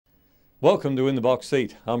Welcome to In the Box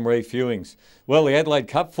Seat. I'm Ray Fewings. Well, the Adelaide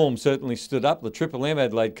Cup form certainly stood up. The Triple M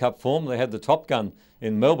Adelaide Cup form, they had the Top Gun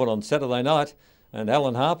in Melbourne on Saturday night, and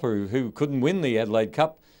Alan Harper, who couldn't win the Adelaide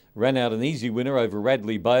Cup, ran out an easy winner over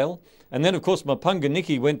Radley Bale. And then, of course, Mapunga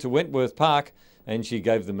Nikki went to Wentworth Park, and she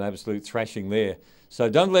gave them an absolute thrashing there. So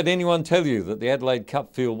don't let anyone tell you that the Adelaide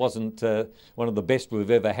Cup field wasn't one of the best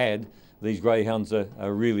we've ever had. These greyhounds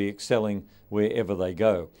are really excelling wherever they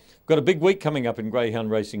go. We've got a big week coming up in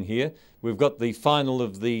greyhound racing here. We've got the final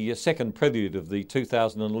of the second prelude of the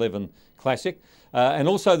 2011 Classic, and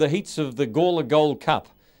also the heats of the Gawler Gold Cup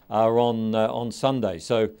are on Sunday.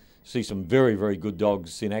 So see some very, very good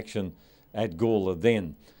dogs in action at Gawler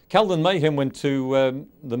then. Calden Mayhem went to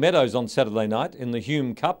the Meadows on Saturday night in the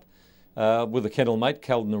Hume Cup with a kennel mate,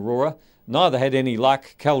 Calden Aurora. Neither had any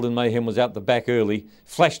luck. Calden Mayhem was out the back early,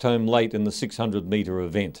 flashed home late in the 600 metre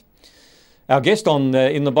event. Our guest on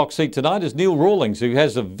In the Box Seat tonight is Neil Rawlings, who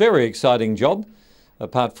has a very exciting job,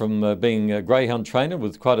 apart from being a greyhound trainer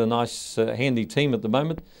with quite a nice handy team at the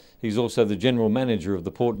moment. He's also the general manager of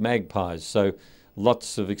the Port Magpies, so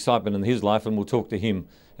lots of excitement in his life, and we'll talk to him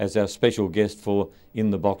as our special guest for In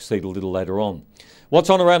the Box Seat a little later on. What's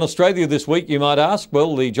on around Australia this week, you might ask?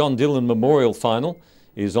 Well, the John Dillon Memorial Final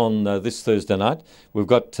is on this Thursday night. We've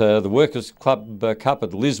got the Workers' Club Cup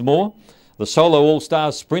at Lismore, the Solo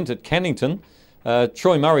All-Stars Sprint at Cannington.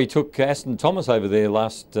 Troy Murray took Aston Thomas over there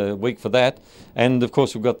last week for that. And, of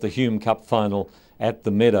course, we've got the Hume Cup final at the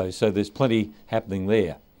Meadows, so there's plenty happening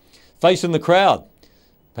there. Facing the crowd.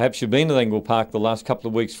 Perhaps you've been to Angle Park the last couple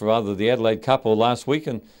of weeks for either the Adelaide Cup or last week,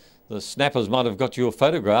 and the snappers might have got you a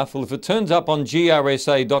photograph. Well, if it turns up on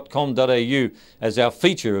grsa.com.au as our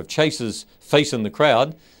feature of Chasers Facing the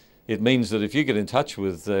Crowd, it means that if you get in touch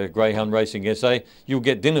with Greyhound Racing SA, you'll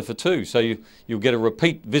get dinner for two. So you'll get a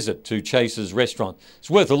repeat visit to Chasers Restaurant. It's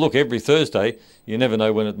worth a look every Thursday. You never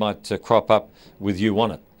know when it might crop up with you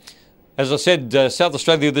on it. As I said, South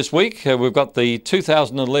Australia this week, we've got the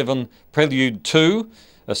 2011 Prelude 2,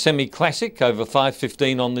 a semi-classic over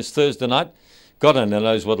 5:15 on this Thursday night. God only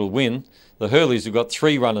knows what'll win. The Hurleys have got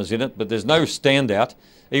 3 runners in it, but there's no standout.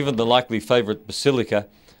 Even the likely favourite Basilica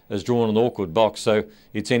has drawn an awkward box, so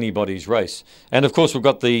it's anybody's race. And of course, we've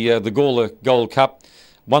got the Gawler Gold Cup,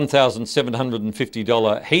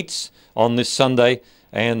 $1,750 heats on this Sunday,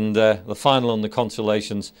 and the final and the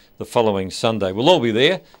consolations the following Sunday. We'll all be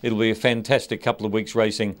there. It'll be a fantastic couple of weeks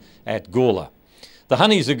racing at Gawler. The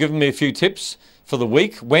Honeys have given me a few tips for the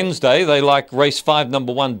week. Wednesday, they like race 5,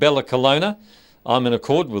 number 1, Bella Colonna. I'm in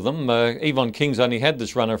accord with them. Yvonne King's only had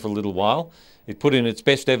this runner for a little while. It put in its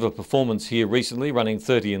best ever performance here recently, running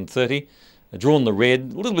 30 and 30. Drawn the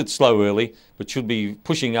red, a little bit slow early, but should be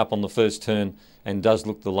pushing up on the first turn and does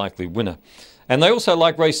look the likely winner. And they also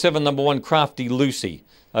like race 7, number 1, Crafty Lucy,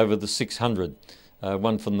 over the 600.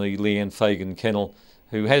 One from the Leanne Fagan kennel,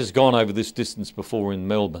 who has gone over this distance before in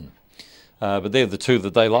Melbourne. But they're the two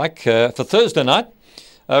that they like. For Thursday night,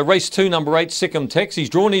 race 2, number 8, Sikkim Tex. He's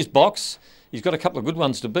drawn his box. He's got a couple of good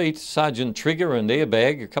ones to beat, Sergeant Trigger and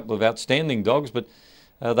Airbag, a couple of outstanding dogs, but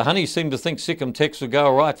the Honeys seem to think Sikkim Tex will go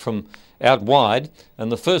all right from out wide,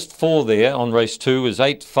 and the first 4 there on race 2 is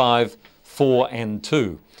 8, 5, 4 and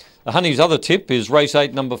 2. The Honeys' other tip is race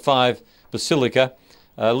 8, number 5, Basilica.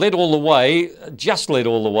 Led all the way, just led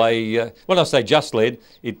all the way. When I say just led,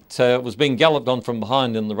 it was being galloped on from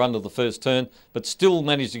behind in the run of the first turn, but still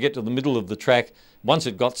managed to get to the middle of the track. Once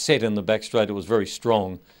it got set in the back straight, it was very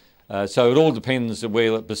strong. So it all depends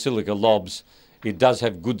where Basilica lobs. It does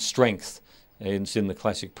have good strength, and it's in the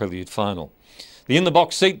Classic Prelude final. The In the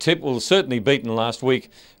Box Seat tip was certainly beaten last week.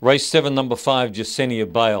 Race 7, number 5, Jasenia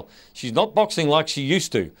Bale. She's not boxing like she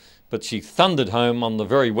used to, but she thundered home on the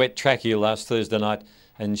very wet track here last Thursday night,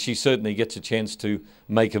 and she certainly gets a chance to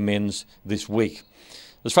make amends this week.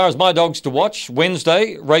 As far as my dogs to watch,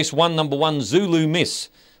 Wednesday, race 1, number 1, Zulu Miss.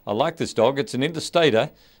 I like this dog. It's an interstater.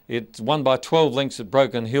 It won by 12 lengths at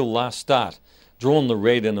Broken Hill last start. Drawn the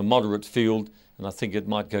red in a moderate field, and I think it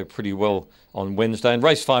might go pretty well on Wednesday. And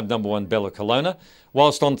race 5, number 1, Bella Colonna.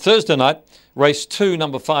 Whilst on Thursday night, race 2,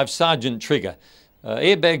 number 5, Sergeant Trigger.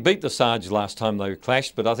 Airbag beat the Sarge last time they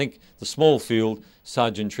clashed, but I think the small field,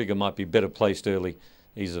 Sergeant Trigger might be better placed early.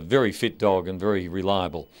 He's a very fit dog and very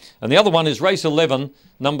reliable. And the other one is race 11,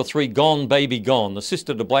 number 3, Gone Baby Gone, the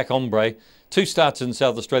sister to Black Ombre. 2 starts in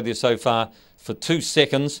South Australia so far for 2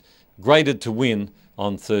 seconds, graded to win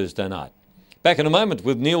on Thursday night. Back in a moment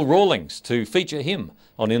with Neil Rawlings to feature him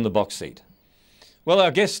on In the Box Seat. Well,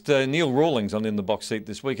 our guest Neil Rawlings on In the Box Seat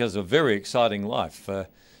this week has a very exciting life.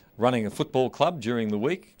 Running a football club during the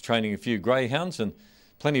week, training a few greyhounds, and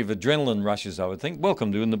plenty of adrenaline rushes, I would think.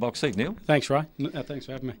 Welcome to In the Box Seat, Neil. Thanks, Ray. Thanks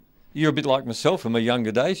for having me. You're a bit like myself from my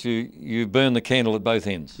younger days. You burn the candle at both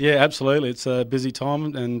ends. Yeah, absolutely. It's a busy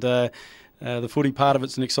time, and the footy part of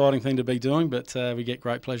it's an exciting thing to be doing, but we get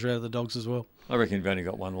great pleasure out of the dogs as well. I reckon you've only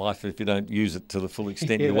got one life. If you don't use it to the full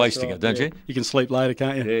extent, you're wasting it, don't you? You can sleep later,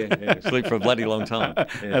 can't you? Yeah, sleep for a bloody long time.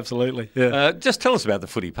 Yeah. Absolutely, yeah. Just tell us about the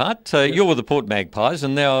footy part. You're with the Port Magpies,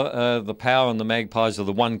 and now the Power and the Magpies are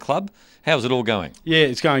the one club. How's it all going? Yeah,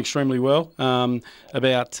 it's going extremely well.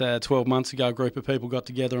 About 12 months ago, a group of people got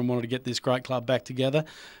together and wanted to get this great club back together,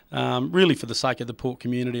 really for the sake of the Port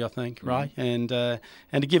community, I think, Ray, and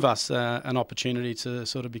to give us an opportunity to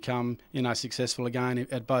sort of become, successful again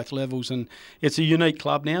at both levels. And it's a unique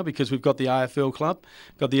club now because we've got the AFL club,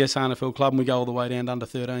 got the SANFL club, and we go all the way down to under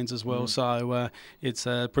 13s as well. So it's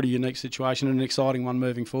a pretty unique situation and an exciting one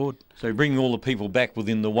moving forward. So bringing all the people back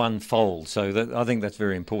within the one fold. So I think that's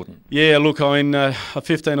very important. Yeah, look, I mean,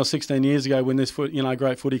 15 or 16 years ago when this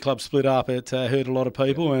great footy club split up, it hurt a lot of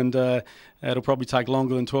people, and it'll probably take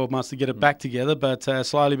longer than 12 months to get it back together, but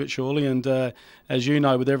slowly but surely. And as you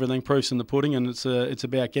know, with everything, proof's in the pudding, and it's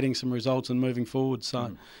about getting some results and moving forward.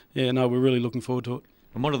 So, yeah, no, we're really looking forward to it.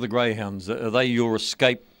 And what are the greyhounds? Are they your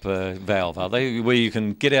escape valve? Are they where you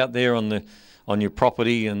can get out there on your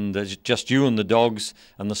property and there's just you and the dogs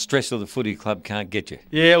and the stress of the footy club can't get you?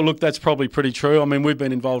 Yeah, well, look, that's probably pretty true. I mean, we've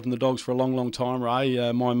been involved in the dogs for a long, long time,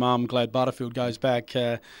 Ray. My mum, Glad Butterfield, goes back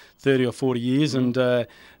 30 or 40 years, and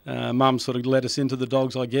mum sort of led us into the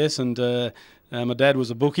dogs, I guess, and my dad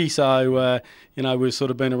was a bookie, so, we've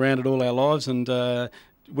sort of been around it all our lives, and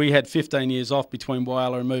we had 15 years off between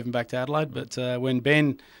Whyalla and moving back to Adelaide, but when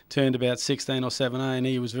Ben turned about 16 or 17,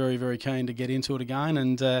 he was very, very keen to get into it again,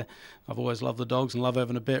 and I've always loved the dogs and love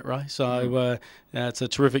having a bet, Ray, so it's a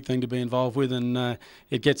terrific thing to be involved with, and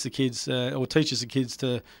it gets the kids, or teaches the kids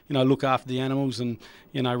to, look after the animals and,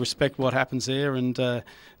 respect what happens there, and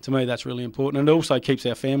to me that's really important, and it also keeps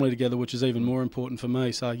our family together, which is even more important for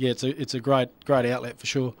me, so yeah, it's a great outlet for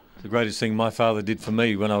sure. The greatest thing my father did for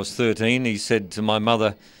me when I was 13, he said to my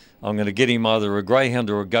mother, I'm going to get him either a greyhound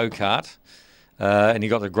or a go-kart, and he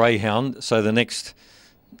got the greyhound, so the next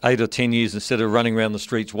 8 or 10 years, instead of running around the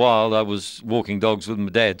streets wild, I was walking dogs with my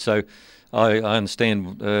dad, so I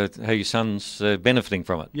understand how your son's benefiting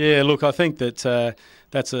from it. Yeah, look, I think that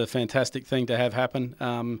that's a fantastic thing to have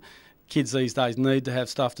happen. Kids these days need to have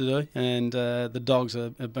stuff to do, and the dogs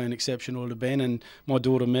have been exceptional to Ben and my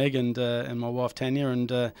daughter Meg and my wife Tanya,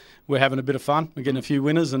 and we're having a bit of fun. We're getting a few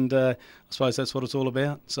winners, and I suppose that's what it's all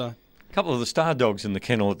about. So, a couple of the star dogs in the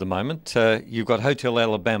kennel at the moment. You've got Hotel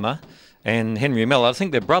Alabama and Henry Mel. I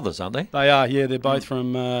think they're brothers, aren't they? They are, yeah. They're both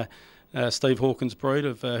from Steve Hawkins' breed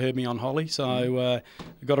of Hermione Holly. So I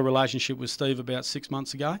got a relationship with Steve about 6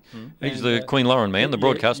 months ago. He's the Queen Lauren man, the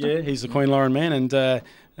broadcaster. Yeah, he's the Queen Lauren man, and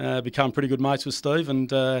become pretty good mates with Steve, and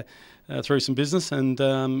through some business, and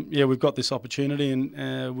we've got this opportunity,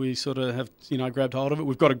 and we sort of have grabbed hold of it.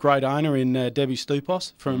 We've got a great owner in Debbie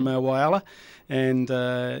Stupos from Whyalla, and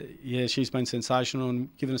she's been sensational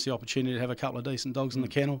and given us the opportunity to have a couple of decent dogs in the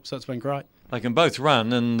kennel, so it's been great. They can both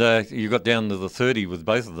run, and you got down to the 30 with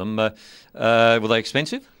both of them. Were they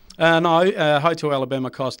expensive? No, Hotel Alabama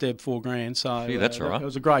cost Deb $4,000, so yeah, that's all right. It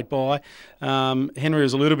was a great buy. Henry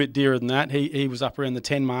was a little bit dearer than that. He was up around the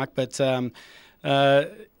 10 mark, but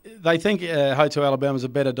they think Hotel Alabama's a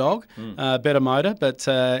better dog, better motor, but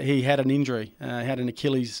he had an injury, had an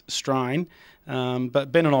Achilles strain.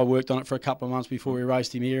 But Ben and I worked on it for a couple of months before we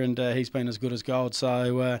raced him here, and he's been as good as gold.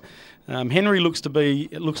 So Henry looks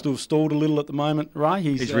to have stalled a little at the moment, Ray.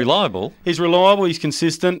 He's reliable. He's reliable. He's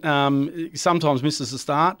consistent. Sometimes misses the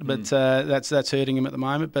start, but that's hurting him at the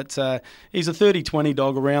moment. But he's a 30-20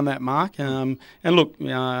 dog around that mark. And look,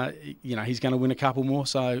 he's going to win a couple more.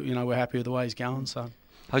 So we're happy with the way he's going. So.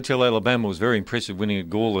 Hotel Alabama was very impressive winning at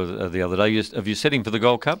Gawler the other day. Have you set him for the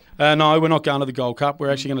Gold Cup? No, we're not going to the Gold Cup. We're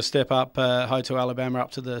actually going to step up Hotel Alabama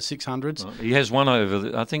up to the 600s. Right. He has one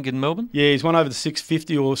over, I think, in Melbourne? Yeah, he's won over the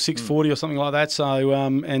 650 or 640 or something like that. So,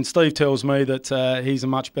 and Steve tells me that he's a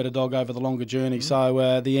much better dog over the longer journey.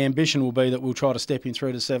 So the ambition will be that we'll try to step him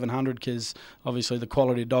through to 700, because obviously the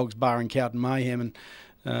quality of dogs, barring Cowden Mayhem and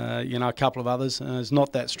a couple of others, is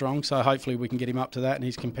not that strong. So hopefully we can get him up to that, and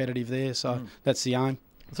he's competitive there. So that's the aim.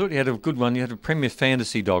 I thought you had a good one. You had a Premier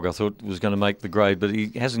Fantasy dog I thought was going to make the grade, but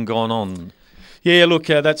he hasn't gone on. Yeah, look,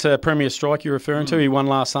 that's a Premier Strike you're referring to. He won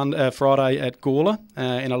last Friday at Gawler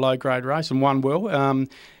in a low-grade race and won well.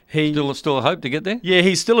 Still a hope to get there? Yeah,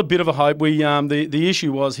 he's still a bit of a hope. The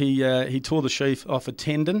issue was he tore the sheath off a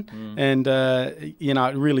tendon, and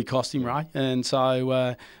it really cost him, Ray. And so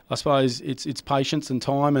I suppose it's patience and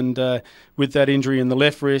time, and with that injury in the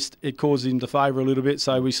left wrist, it causes him to favour a little bit.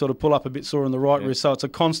 So we sort of pull up a bit sore in the right wrist. So it's a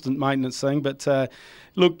constant maintenance thing. But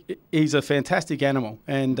look, he's a fantastic animal,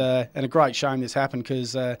 and a great shame this happened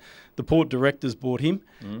because the Port directors bought him.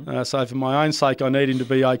 So for my own sake, I need him to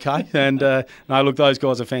be okay. And no, look, those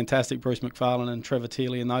guys are fantastic, Bruce McFarlane and Trevor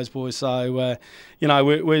Tearley and those boys. So,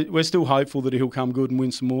 we're still hopeful that he'll come good and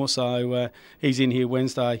win some more. So he's in here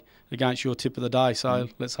Wednesday against your tip of the day. So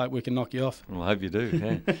let's hope we can knock you off. Well, I hope you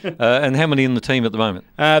do, yeah. And how many in the team at the moment?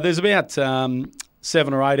 There's about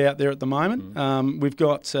 7 or 8 out there at the moment. We've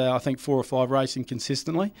got, I think, 4 or 5 racing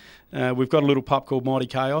consistently. We've got a little pup called Mighty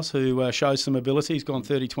Chaos who shows some ability. He's gone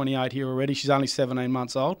 30-28 here already. She's only 17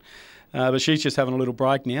 months old. But she's just having a little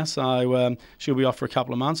break now, so she'll be off for a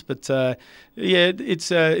couple of months. But,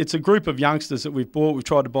 it's a group of youngsters that we've bought. We've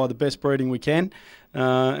tried to buy the best breeding we can.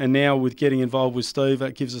 And now with getting involved with Steve,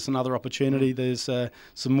 that gives us another opportunity. There's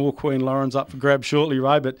some more Queen Laurens up for grabs shortly,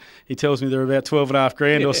 Ray, but he tells me they're about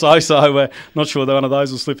 $12,500 or so. So not sure that one of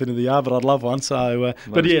those will slip into the yard, but I'd love one. So,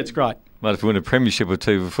 but yeah, it's great. Might have to win a premiership or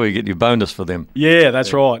 2 before you get your bonus for them. Yeah,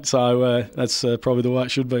 that's right. So that's probably the way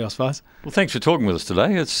it should be, I suppose. Well, thanks for talking with us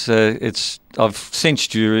today. I've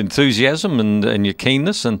sensed your enthusiasm and your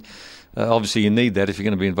keenness, and obviously you need that if you're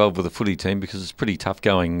going to be involved with a footy team because it's a pretty tough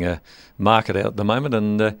going market out at the moment,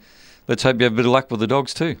 and let's hope you have a bit of luck with the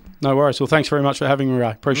dogs too. No worries. Well, thanks very much for having me,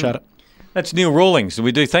 Ray. Appreciate it. That's Neil Rawlings.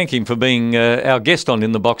 We do thank him for being our guest on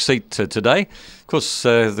In the Box Seat today. Of course,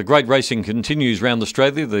 the great racing continues around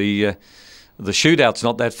Australia. The shootout's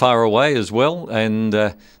not that far away as well, and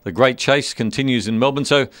the great chase continues in Melbourne.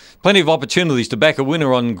 So plenty of opportunities to back a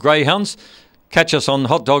winner on greyhounds. Catch us on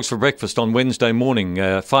Hot Dogs for Breakfast on Wednesday morning,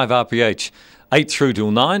 5 RPH, 8 through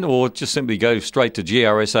till 9, or just simply go straight to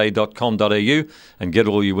grsa.com.au and get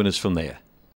all your winners from there.